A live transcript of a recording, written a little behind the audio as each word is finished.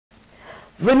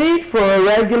The need for a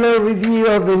regular review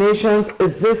of the nation's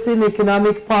existing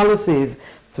economic policies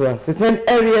to ascertain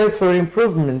areas for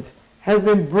improvement has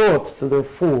been brought to the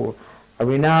fore. A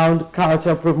renowned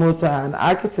culture promoter and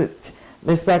architect,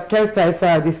 Mr. Kester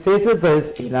Ifeadi, stated this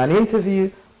in an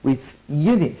interview with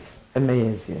Eunice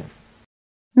Emeyazia.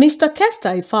 Mr. Kester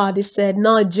Ifeadi said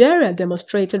Nigeria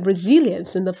demonstrated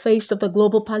resilience in the face of the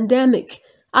global pandemic,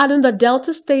 adding that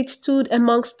Delta State stood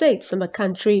among states in the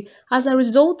country as a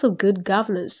result of good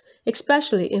governance,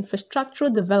 especially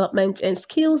infrastructural development and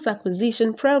skills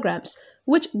acquisition programs,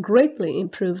 which greatly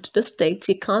improved the state's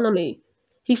economy.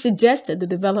 He suggested the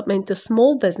development of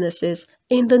small businesses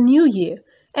in the new year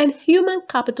and human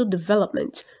capital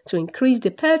development to increase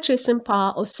the purchasing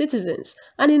power of citizens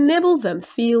and enable them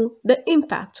feel the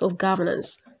impact of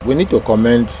governance. We need to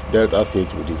commend Delta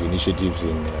State with its initiatives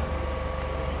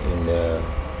in the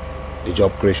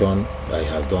job creation that it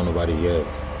has done over the years.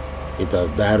 It has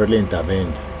directly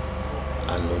intervened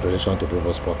and in relation to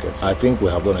people's pockets. I think we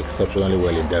have done exceptionally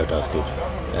well in Delta State,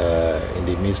 in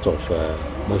the midst of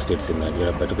most states in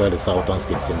Nigeria, particularly the southern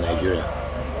states in Nigeria.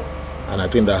 And I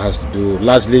think that has to do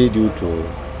largely due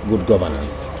to good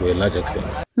governance to a large extent.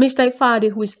 Mr.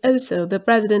 Ifeadi, who is also the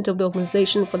president of the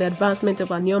Organization for the Advancement of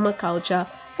Anioma Culture,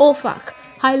 OFAC,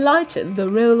 highlighted the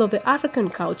role of the African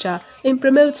culture in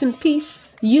promoting peace,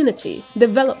 unity,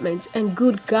 development, and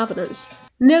good governance,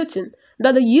 noting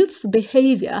that the youth's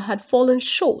behavior had fallen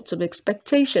short of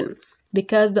expectation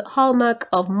because the hallmark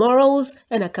of morals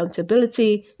and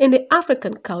accountability in the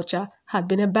African culture had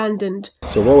been abandoned.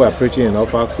 So what we are preaching in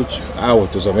OFAC, which I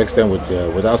would to some extent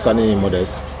without sounding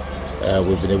immodest,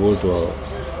 we've been able to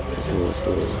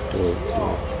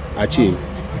achieve,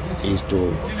 is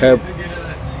to help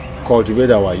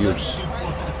cultivate our youths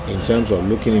in terms of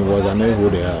looking inwards and knowing who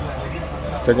they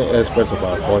are. Certain aspects of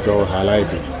our culture will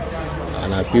highlight it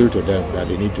and appeal to them that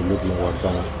they need to look inwards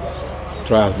and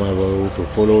try as much as possible to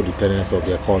follow the tenets of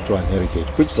their culture and heritage,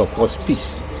 which is of course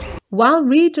peace. While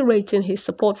reiterating his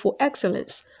support for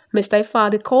excellence, Mr.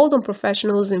 Ifeadi called on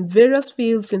professionals in various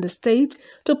fields in the state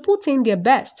to put in their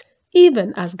best,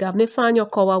 even as Governor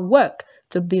Fanyokowa worked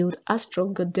to build a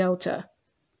stronger Delta.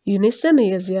 Eunice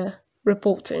Emeyazia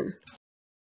reporting.